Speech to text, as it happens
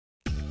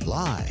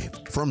Live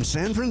from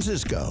San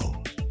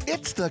Francisco,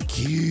 it's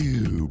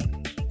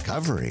theCUBE,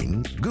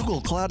 covering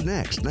Google Cloud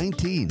Next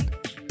 19.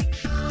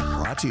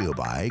 Brought to you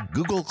by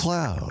Google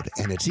Cloud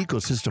and its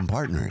ecosystem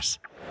partners.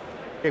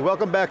 Hey,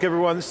 welcome back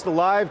everyone. This is the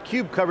live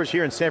CUBE coverage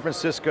here in San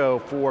Francisco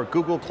for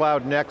Google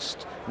Cloud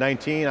Next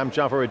 19. I'm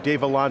John Furrier with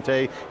Dave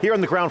Vellante, here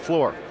on the ground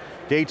floor.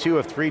 Day 2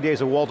 of 3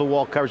 days of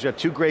wall-to-wall coverage. We got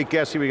 2 great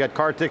guests here. We got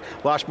Karthik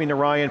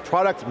Lakshminarayanan,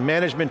 Product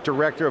Management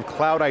Director of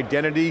Cloud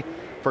Identity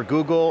for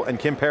Google, and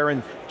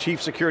Perrin, Chief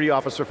Security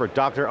Officer for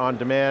Doctor On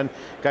Demand.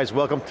 Guys,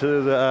 welcome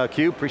to the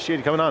CUBE. Appreciate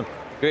you coming on.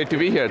 Great to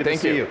be here,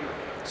 Thank you.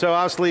 So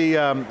obviously,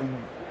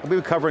 we've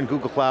been covering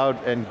Google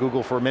Cloud and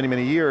Google for many,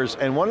 many years,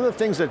 and one of the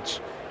things that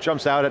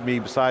jumps out at me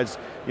besides,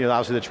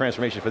 obviously the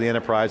transformation for the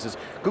enterprise is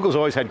Google's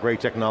always had great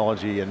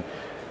technology, and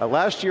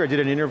last year I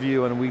did an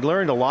interview and we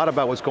learned a lot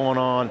about what's going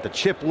on at the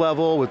chip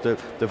level with the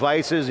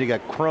devices. You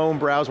got Chrome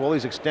browser, all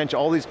these extensions,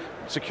 all these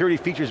security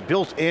features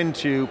built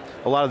into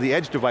a lot of the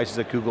edge devices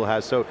that Google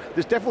has. So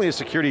there's definitely a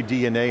security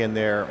DNA in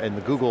there in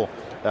the Google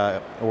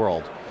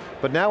world.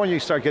 But now when you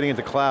start getting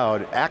into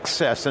cloud,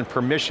 access and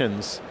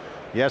permissions,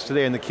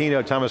 yesterday in the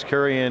keynote, Thomas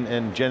Kurian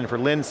and Jennifer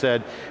Lin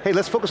said, hey,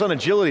 let's focus on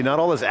agility, not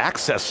all this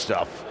access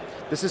stuff.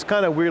 This is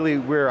kind of really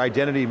where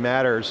identity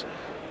matters.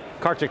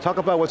 Karthik, talk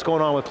about what's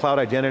going on with cloud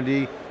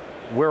identity.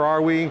 Where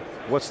are we?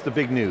 What's the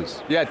big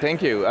news? Yeah,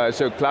 thank you.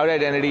 So cloud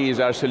identity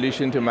is our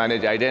solution to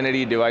manage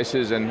identity,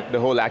 devices, and the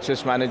whole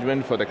access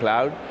management for the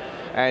cloud.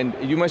 And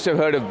you must have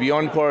heard of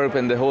BeyondCorp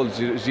and the whole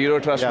zero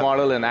trust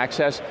model and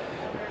access.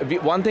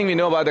 One thing we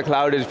know about the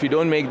cloud is if you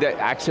don't make the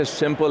access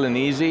simple and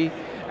easy,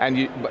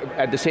 and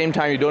at the same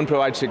time you don't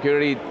provide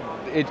security,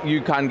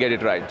 you can't get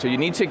it right. So you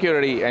need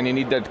security and you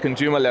need that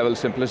consumer level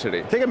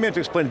simplicity. Take a minute to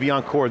explain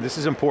BeyondCorp, this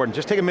is important.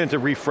 Just take a minute to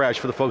refresh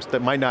for the folks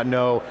that might not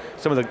know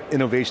some of the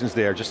innovations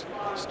there, just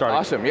start.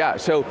 Awesome, yeah.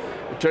 So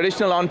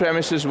traditional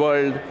on-premises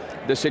world,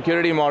 the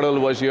security model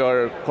was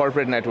your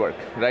corporate network,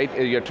 right?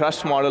 Your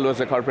trust model was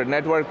the corporate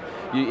network.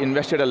 You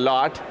invested a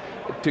lot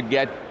to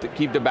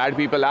keep the bad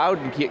people out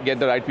and get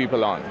the right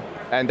people on.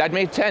 And that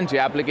made sense.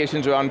 Your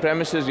applications were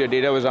on-premises, your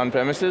data was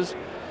on-premises.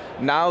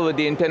 Now with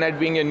the internet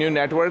being a new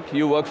network,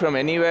 you work from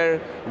anywhere,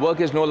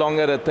 work is no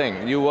longer a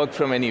thing. You work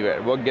from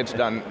anywhere, work gets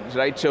done,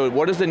 right? So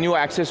what does the new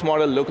access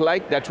model look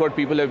like? That's what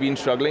people have been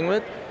struggling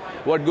with.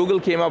 What Google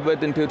came up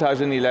with in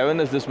 2011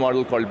 is this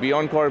model called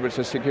BeyondCorp. It's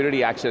a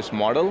security access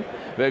model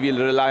where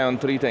we'll rely on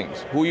 3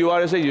 things. Who you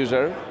are as a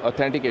user,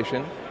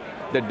 authentication,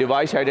 the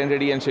device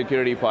identity and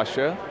security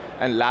posture,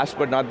 and last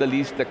but not the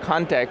least, the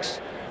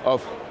context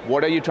of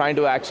what are you trying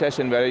to access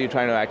and where are you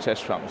trying to access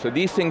from. So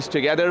these things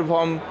together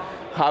form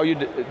how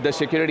the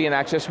security and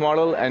access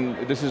model, and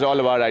this is all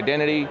about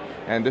identity,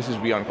 and this is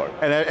BeyondCorp.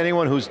 And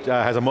anyone who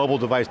has a mobile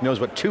device knows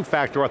what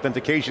two-factor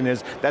authentication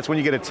is. That's when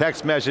you get a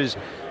text message,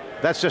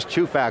 that's just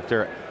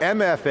two-factor.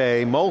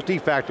 MFA,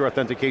 multi-factor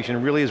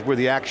authentication, really is where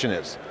the action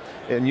is.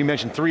 And you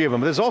mentioned 3 of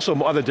them, but there's also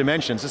other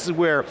dimensions. This is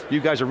where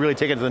you guys are really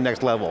taking it to the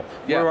next level.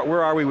 Yeah.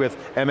 Where are we with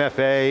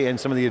MFA and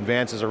some of the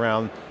advances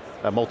around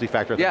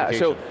multi-factor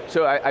authentication? Yeah,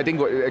 so I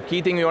think a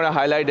key thing we want to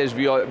highlight is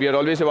we are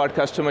always about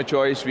customer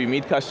choice. We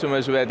meet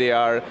customers where they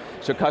are.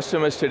 So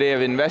customers today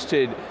have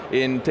invested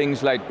in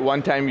things like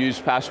one-time use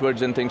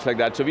passwords and things like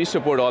that. So we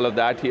support all of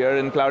that here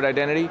in cloud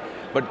identity.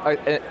 But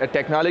a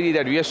technology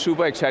that we are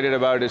super excited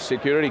about is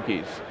security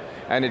keys.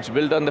 And it's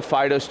built on the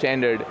FIDO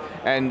standard,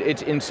 and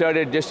it's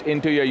inserted just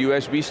into your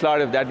USB slot,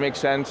 if that makes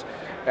sense.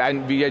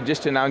 And we had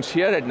just announced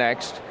here at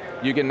Next,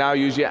 you can now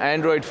use your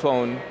Android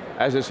phone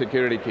as a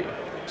security key.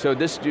 So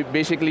this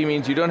basically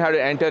means you don't have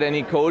to enter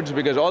any codes,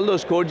 because all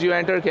those codes you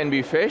enter can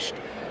be phished,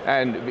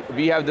 and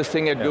we have this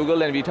thing at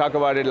Google, and we talked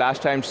about it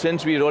last time.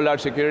 Since we rolled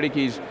out security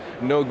keys,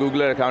 no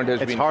Googler account has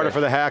been It's harder phished. for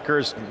the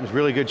hackers,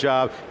 really good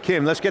job.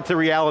 Kim, let's get to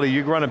reality.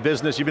 You run a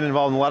business, you've been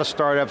involved in a lot of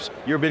startups,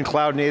 you've been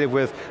cloud native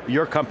with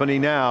your company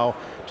now.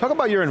 Talk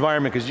about your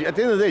environment, because at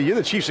the end of the day, you're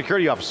the chief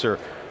security officer.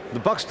 The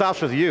buck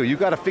stops with you. You've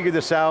got to figure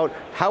this out.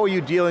 How are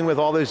you dealing with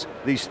all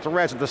these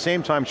threats at the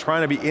same time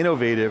trying to be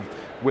innovative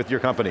with your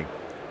company?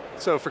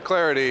 So for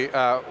clarity,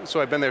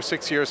 so I've been there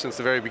 6 years since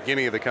the very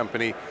beginning of the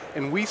company,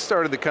 and we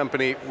started the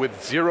company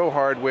with 0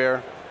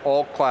 hardware,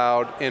 all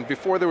cloud, and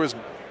before there was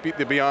the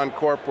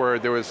BeyondCorp, where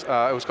there was, it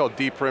was called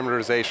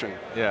deperimeterization.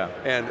 Yeah.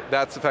 And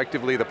that's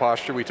effectively the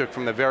posture we took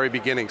from the very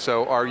beginning.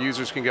 So our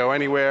users can go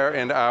anywhere,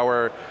 and I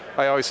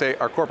always say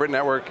our corporate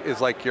network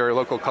is like your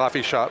local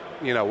coffee shop,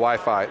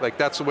 Wi-Fi. Like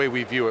that's the way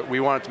we view it.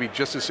 We want it to be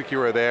just as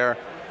secure there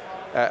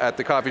at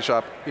the coffee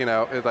shop,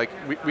 like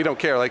we don't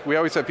care. Like we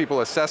always have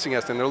people assessing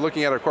us, and they're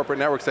looking at our corporate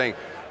network saying,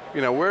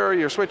 where are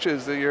your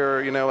switches,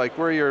 like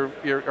where are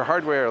your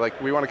hardware? Like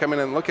we want to come in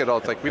and look at it all.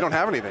 It's like, we don't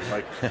have anything.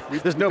 Like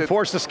there's no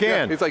ports to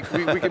scan. Yeah, it's like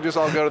we could just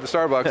all go to the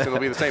Starbucks and it'll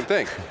be the same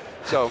thing.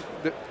 So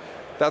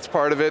that's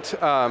part of it.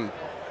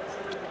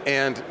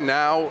 And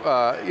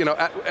now,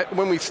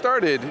 when we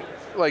started,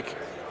 like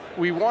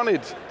we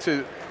wanted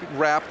to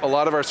wrap a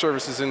lot of our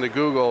services into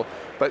Google,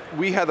 but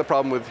we had the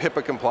problem with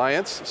HIPAA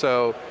compliance.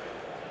 So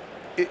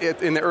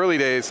in the early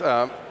days,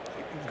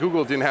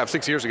 Google didn't have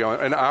 6 years ago,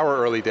 in our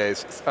early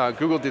days,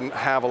 Google didn't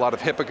have a lot of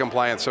HIPAA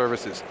compliant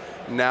services.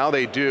 Now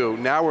they do.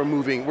 Now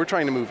we're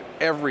trying to move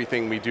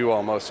everything we do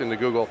almost into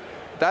Google.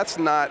 That's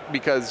not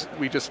because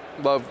we just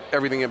love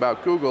everything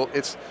about Google,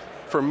 it's,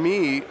 for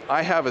me,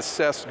 I have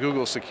assessed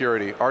Google's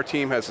security. Our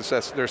team has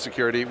assessed their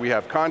security. We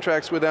have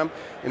contracts with them.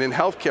 And in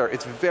healthcare,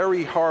 it's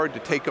very hard to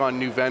take on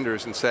new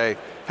vendors and say,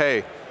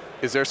 hey,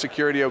 is their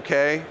security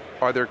okay?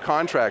 Are their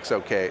contracts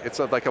okay? It's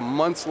like a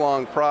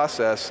months-long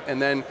process,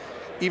 and then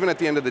even at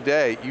the end of the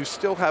day, you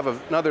still have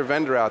another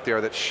vendor out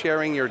there that's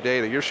sharing your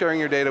data. You're sharing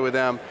your data with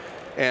them,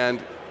 and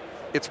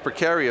it's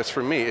precarious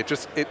for me.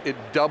 It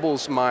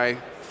doubles my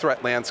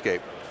threat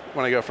landscape.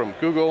 When I go from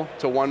Google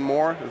to one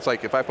more, it's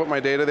like if I put my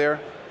data there,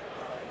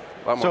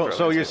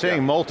 so you're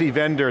saying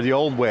multi-vendor, the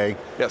old way,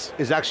 yes,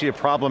 is actually a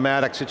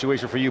problematic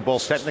situation for you,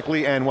 both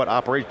technically and what,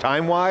 operate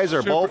time-wise,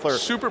 or both? Or?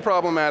 Super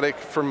problematic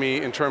for me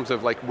in terms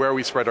of like where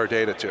we spread our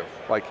data to.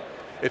 Like,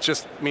 it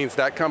just means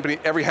that company,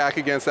 every hack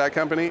against that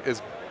company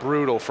is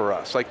brutal for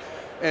us. Like,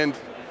 and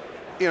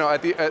you know,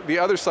 at the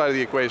other side of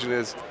the equation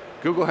is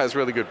Google has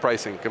really good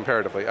pricing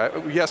comparatively.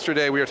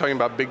 Yesterday we were talking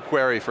about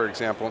BigQuery, for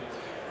example,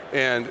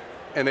 and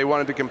they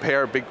wanted to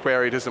compare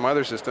BigQuery to some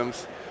other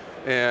systems,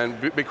 and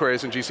BigQuery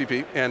is in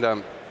GCP,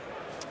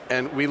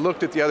 and we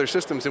looked at the other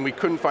systems and we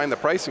couldn't find the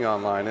pricing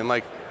online, and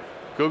like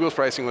Google's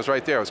pricing was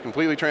right there. It was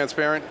completely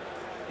transparent,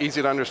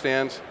 easy to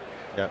understand.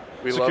 Yeah,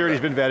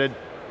 security's been vetted.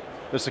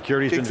 The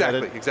security's been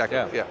vetted.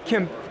 Exactly, yeah.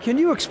 Kim, can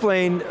you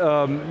explain,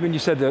 when you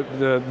said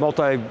the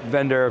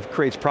multi-vendor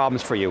creates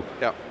problems for you?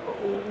 Yeah.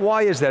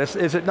 Why is that?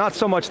 Is it not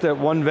so much that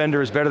one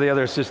vendor is better than the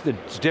other, it's just that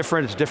it's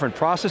different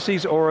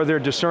processes, or are there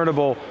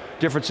discernible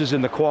differences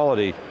in the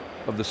quality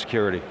of the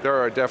security? There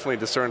are definitely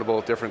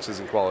discernible differences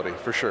in quality,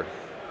 for sure,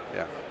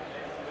 yeah.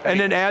 And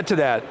then add to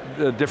that,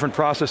 the different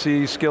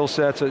processes, skill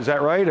sets, is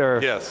that right, or?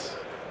 Yes.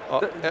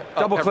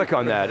 Double click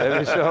on that, I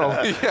mean,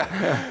 so.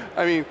 Yeah,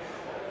 I mean,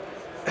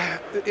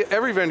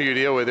 every vendor you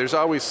deal with, there's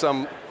always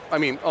some, I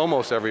mean,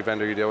 almost every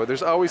vendor you deal with,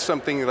 there's always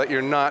something that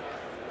you're not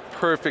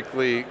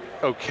perfectly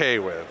okay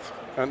with,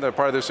 and they're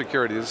part of their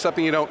security. There's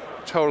something you don't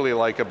totally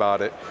like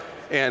about it.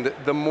 And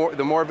the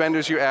more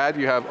vendors you add,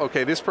 you have,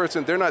 okay, this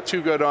person, they're not too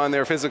good on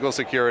their physical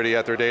security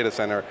at their data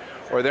center,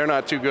 or they're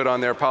not too good on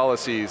their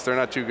policies, they're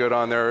not too good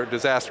on their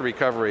disaster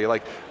recovery.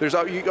 Like,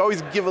 you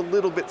always give a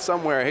little bit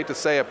somewhere, I hate to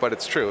say it, but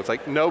it's true. It's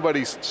like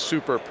nobody's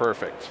super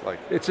perfect. Like,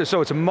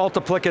 so it's a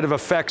multiplicative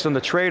effects on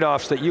the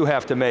trade-offs that you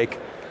have to make.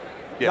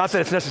 Yes. Not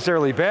that it's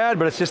necessarily bad,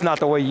 but it's just not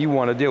the way you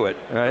want to do it,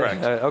 right?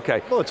 Correct.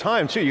 Okay. Well, the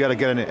time too, you got to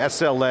get an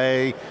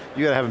SLA,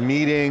 you got to have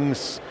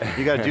meetings,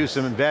 you got to do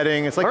some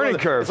vetting. It's like learning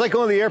curve. It's like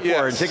going to the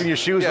airport and taking your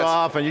shoes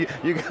off, and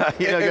you got,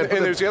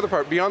 and there's the other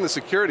part, beyond the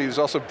security, there's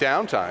also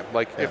downtime.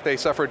 Like, if they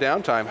suffer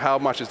downtime, how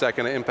much is that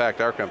going to impact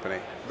our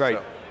company? Right.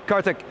 So.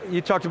 Karthik,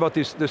 you talked about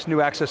this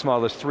new access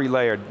model, this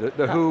three-layered,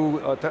 the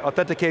who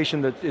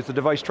authentication that is the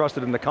device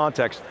trusted in the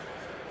context.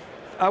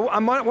 I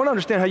want to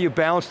understand how you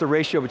balance the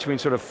ratio between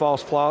sort of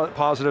false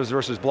positives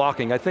versus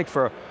blocking. I think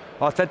for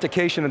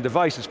authentication and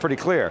device, it's pretty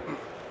clear.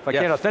 If I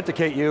can't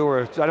authenticate you,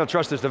 or I don't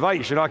trust this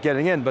device, you're not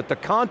getting in, but the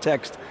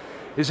context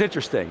is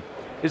interesting.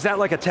 Is that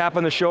like a tap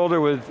on the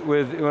shoulder with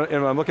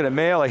when I'm looking at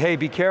mail, like, hey,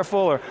 be careful,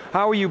 or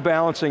how are you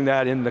balancing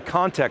that in the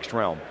context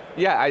realm?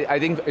 Yeah, I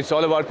think it's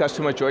all about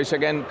customer choice.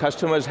 Again,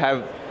 customers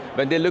have,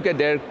 when they look at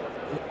their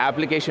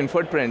application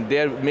footprint,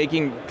 they're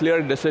making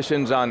clear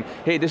decisions on,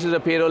 hey, this is a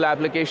payroll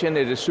application,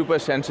 it is super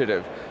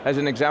sensitive. As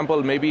an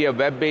example, maybe a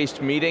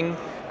web-based meeting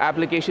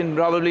application,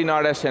 probably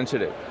not as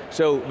sensitive.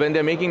 So when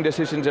they're making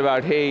decisions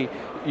about, hey,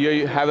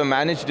 you have a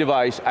managed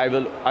device,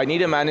 I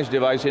need a managed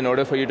device in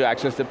order for you to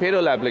access the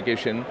payroll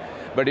application,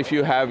 but if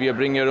you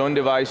bring your own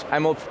device,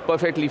 I'm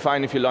perfectly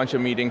fine if you launch a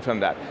meeting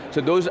from that.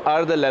 So those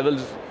are the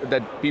levels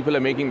that people are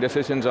making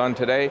decisions on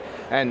today,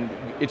 and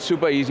it's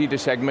super easy to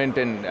segment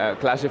and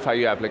classify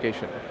your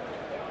application.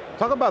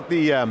 Talk about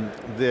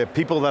the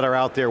people that are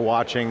out there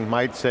watching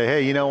might say,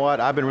 hey, you know what,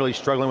 I've been really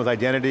struggling with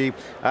identity.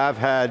 I've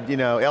had,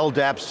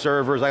 LDAP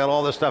servers, I got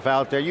all this stuff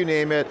out there, you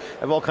name it. I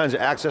have all kinds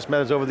of access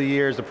methods over the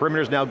years, the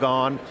perimeter's now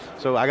gone,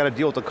 so I got to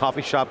deal with the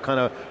coffee shop kind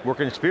of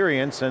working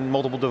experience and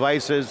multiple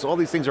devices, all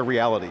these things are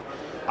reality.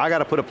 I got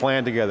to put a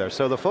plan together.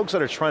 So the folks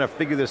that are trying to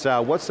figure this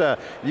out,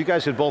 you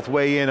guys could both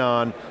weigh in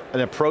on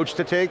an approach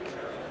to take,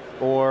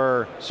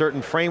 or certain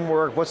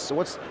framework?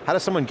 How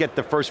does someone get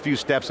the first few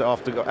steps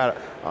off to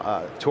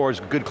go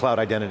towards good cloud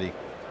identity?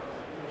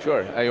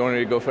 Sure, I want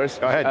to go first.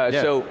 Go ahead.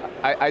 So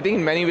I think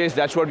in many ways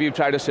that's what we've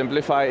tried to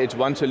simplify. It's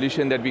one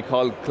solution that we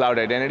call cloud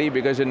identity,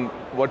 because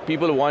what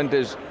people want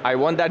is, I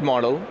want that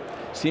model,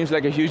 seems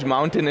like a huge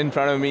mountain in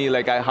front of me,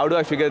 like how do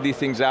I figure these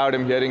things out?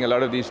 I'm hearing a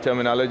lot of these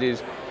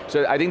terminologies.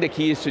 So I think the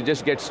key is to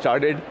just get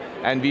started,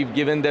 and we've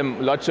given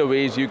them lots of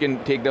ways you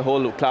can take the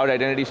whole cloud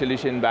identity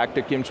solution. Back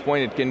to Kim's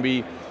point, it can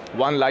be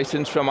one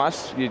license from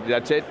us,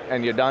 that's it,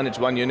 and you're done, it's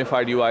one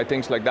unified UI,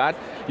 things like that.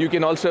 You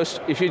can also,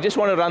 if you just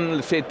want to run,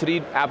 let's say, 3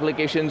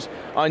 applications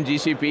on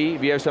GCP,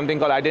 we have something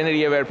called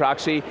Identity Aware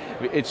Proxy.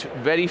 It's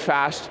very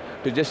fast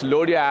to just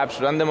load your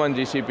apps, run them on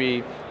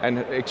GCP, and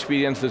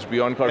experience this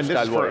beyond cloud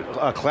style world. And this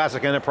for a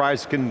classic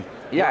enterprise can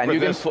Yeah, and you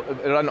can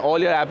run all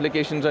your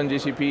applications on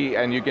GCP,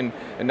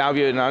 and now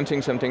we're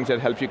announcing some things that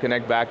help you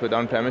connect back with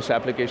on-premise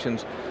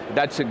applications.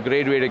 That's a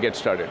great way to get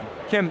started.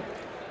 Kim,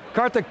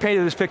 Karthik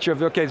painted this picture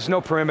of, okay, there's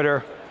no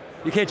perimeter,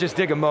 you can't just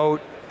dig a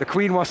moat, the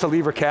queen wants to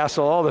leave her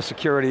castle, all the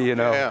security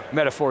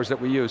metaphors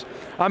that we use.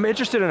 I'm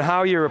interested in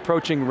how you're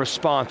approaching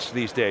response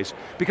these days.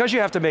 Because you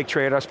have to make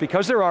trade-offs,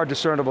 because there are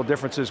discernible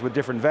differences with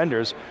different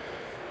vendors,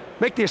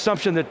 make the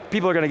assumption that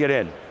people are going to get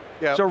in.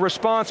 Yep. So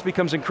response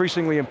becomes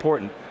increasingly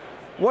important.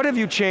 What have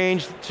you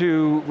changed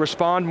to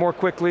respond more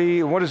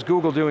quickly? What is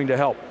Google doing to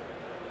help?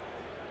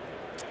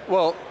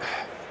 Well,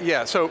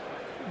 yeah, so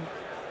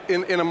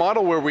in a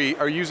model where we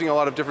are using a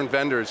lot of different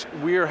vendors,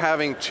 we are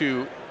having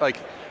to,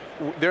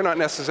 they're not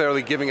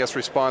necessarily giving us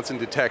response and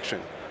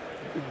detection.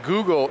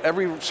 Google,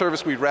 every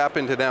service we wrap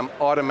into them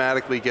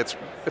automatically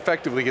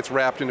effectively gets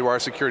wrapped into our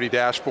security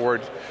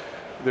dashboard.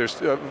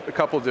 There's a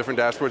couple of different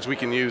dashboards we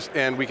can use,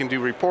 and we can do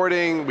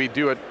reporting. We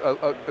do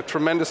a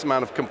tremendous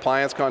amount of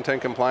compliance,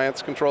 content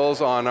compliance controls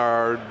on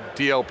our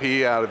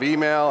DLP out of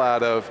email,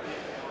 out of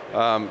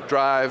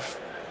Drive,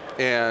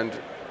 and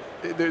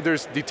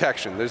there's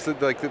detection.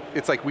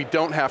 It's like we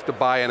don't have to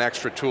buy an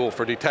extra tool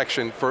for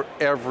detection for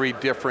every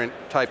different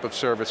type of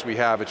service we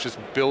have. It's just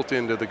built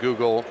into the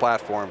Google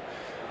platform,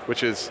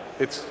 which is,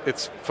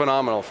 it's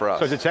phenomenal for us.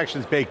 So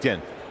detection's baked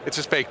in? It's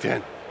just baked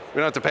in. We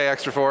don't have to pay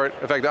extra for it.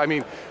 In fact, I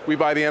mean, we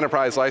buy the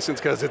enterprise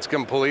license because it's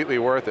completely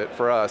worth it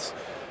for us.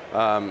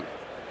 As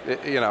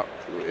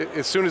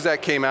soon as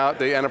that came out,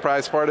 the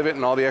enterprise part of it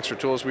and all the extra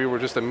tools, we were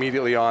just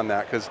immediately on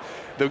that, because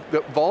the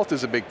Vault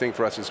is a big thing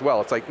for us as well.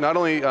 It's like not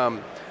only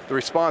the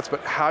response, but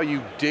how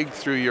you dig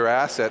through your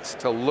assets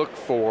to look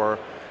for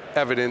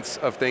evidence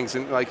of things.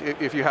 And like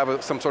if you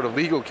have some sort of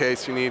legal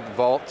case, you need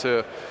Vault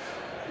to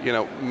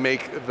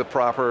make the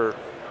proper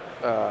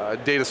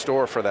data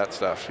store for that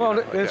stuff. Well,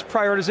 it's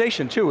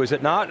prioritization too, is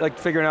it not? Like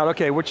figuring out,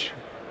 okay, which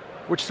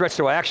threats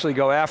do I actually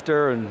go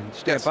after and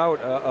stamp out?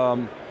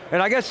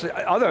 And I guess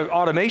other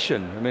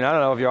automation. I mean, I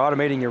don't know if you're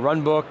automating your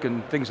run book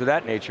and things of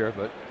that nature,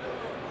 but.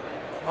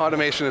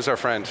 Automation is our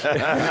friend.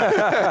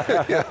 Yeah,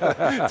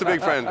 it's a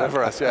big friend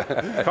for us, yeah.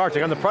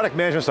 Karthik, on the product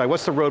management side,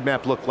 what's the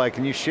roadmap look like?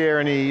 Can you share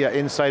any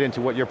insight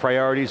into what your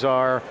priorities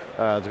are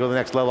to go to the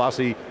next level?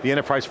 Obviously, the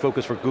enterprise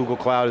focus for Google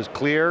Cloud is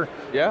clear.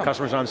 Yeah.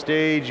 Customers on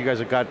stage, you guys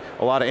have got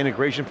a lot of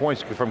integration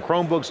points from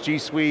Chromebooks, G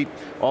Suite,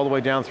 all the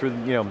way down through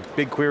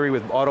BigQuery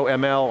with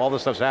AutoML, all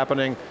this stuff's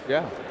happening.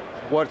 Yeah.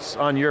 What's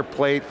on your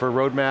plate for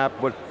roadmap?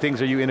 What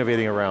things are you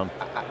innovating around?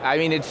 I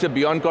mean, it's the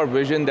Beyond Corp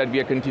vision that we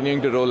are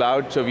continuing to roll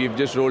out. So we've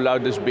just rolled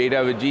out this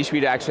beta with G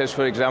Suite Access,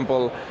 for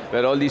example,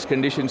 where all these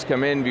conditions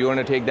come in. We want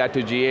to take that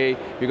to GA.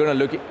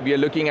 We are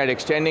looking at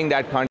extending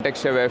that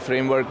context-aware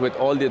framework with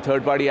all the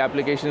third-party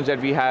applications that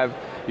we have.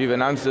 We've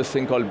announced this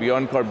thing called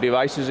Beyond Corp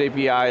Devices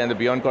API and the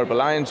Beyond Corp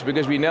Alliance,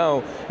 because we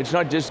know it's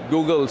not just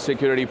Google's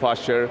security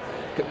posture.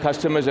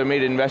 Customers have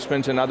made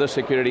investments in other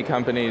security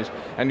companies,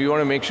 and we want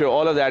to make sure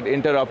all of that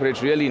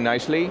interoperates really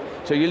nicely.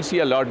 So you'll see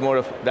a lot more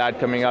of that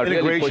coming out.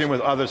 Integration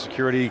with other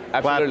security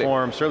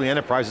platforms, certainly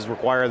enterprises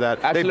require that.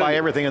 Absolutely. They buy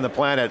everything on the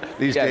planet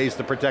these days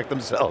to protect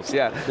themselves.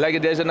 Yeah,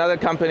 like there's another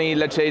company,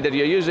 let's say, that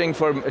you're using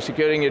for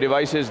securing your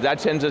devices,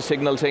 that sends a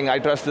signal saying, I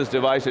trust this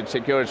device, it's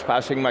secure, it's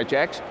passing my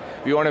checks.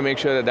 We want to make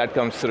sure that that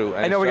comes through.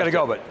 I know we got to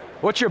go, but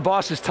what's your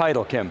boss's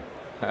title, Kim?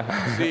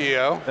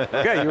 CEO.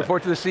 Okay, you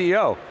report to the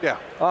CEO. Yeah.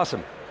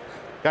 Awesome.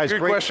 Guys,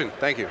 great question,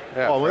 thank you.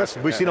 Yeah,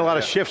 we've seen a lot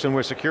of shifts in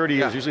where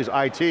security is, usually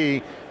it's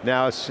IT,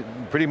 now it's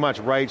pretty much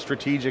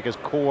strategic as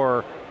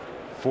core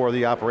for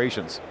the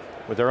operations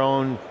with their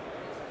own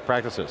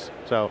practices.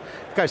 So,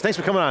 guys, thanks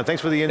for coming on,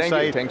 thanks for the insight.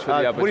 Thank you, thanks for the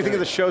opportunity. What do you think of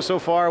the show so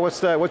far? What's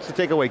the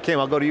takeaway?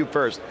 Kim, I'll go to you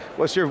first.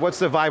 What's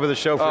the vibe of the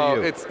show for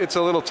you? It's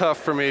a little tough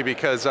for me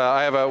because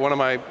I have one of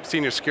my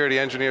senior security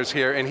engineers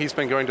here, and he's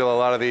been going to a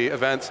lot of the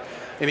events,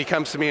 and he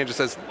comes to me and just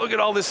says, look at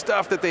all this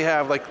stuff that they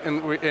have,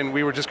 and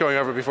we were just going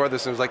over before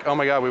this, and it was like, oh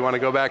my God, we want to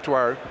go back to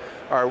our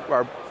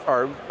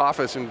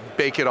office and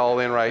bake it all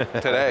in right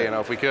today,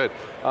 if we could.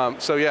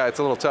 So yeah, it's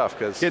a little tough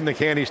because get in the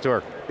candy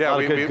store. Yeah,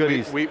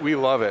 we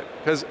love it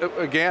because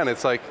again,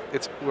 it's like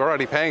we're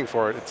already paying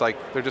for it. It's like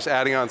they're just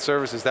adding on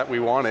services that we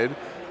wanted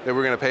that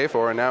we're going to pay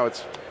for, and now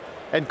it's.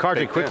 And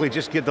Karthik, quickly,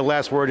 just get the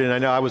last word in. I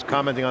know I was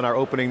commenting on our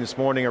opening this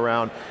morning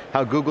around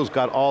how Google's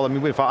got all,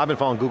 I've been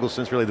following Google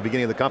since really the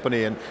beginning of the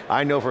company, and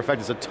I know for a fact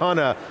there's a ton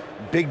of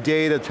big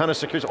data, a ton of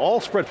security, all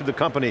spread through the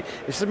company.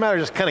 It's just a matter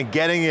of just kind of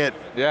getting it.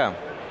 Yeah.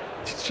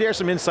 Share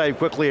some insight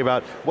quickly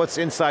about what's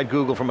inside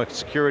Google from a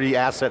security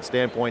asset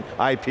standpoint,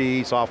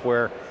 IP,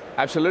 software.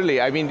 Absolutely,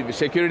 I mean,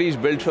 security is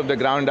built from the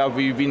ground up,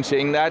 we've been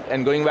saying that,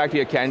 and going back to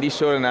your candy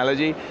store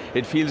analogy,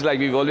 it feels like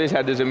we've always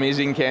had this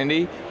amazing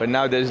candy, but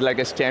now there's like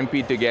a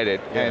stampede to get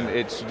it, and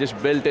it's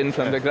just built in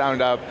from the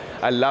ground up.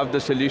 I love the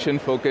solution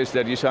focus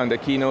that you saw in the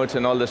keynotes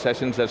and all the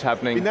sessions that's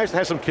happening. It'd be nice to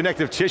have some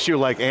connective tissue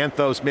like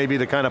Anthos maybe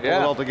to kind of pull it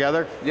all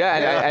together. Yeah,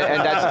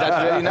 and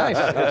that's really nice,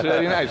 that's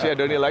really nice, yeah,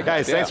 don't you like that?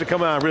 Guys, thanks for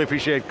coming on, really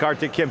appreciate it.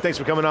 Karthik, Kim, thanks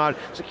for coming on.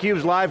 It's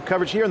theCUBE's live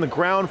coverage here on the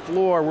ground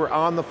floor, we're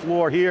on the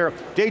floor here.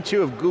 Day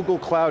 2 of Google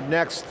Cloud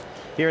Next.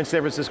 here in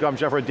San Francisco. I'm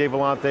Jeff Dave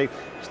Vellante.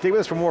 Stay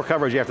with us for more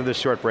coverage after this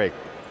short break.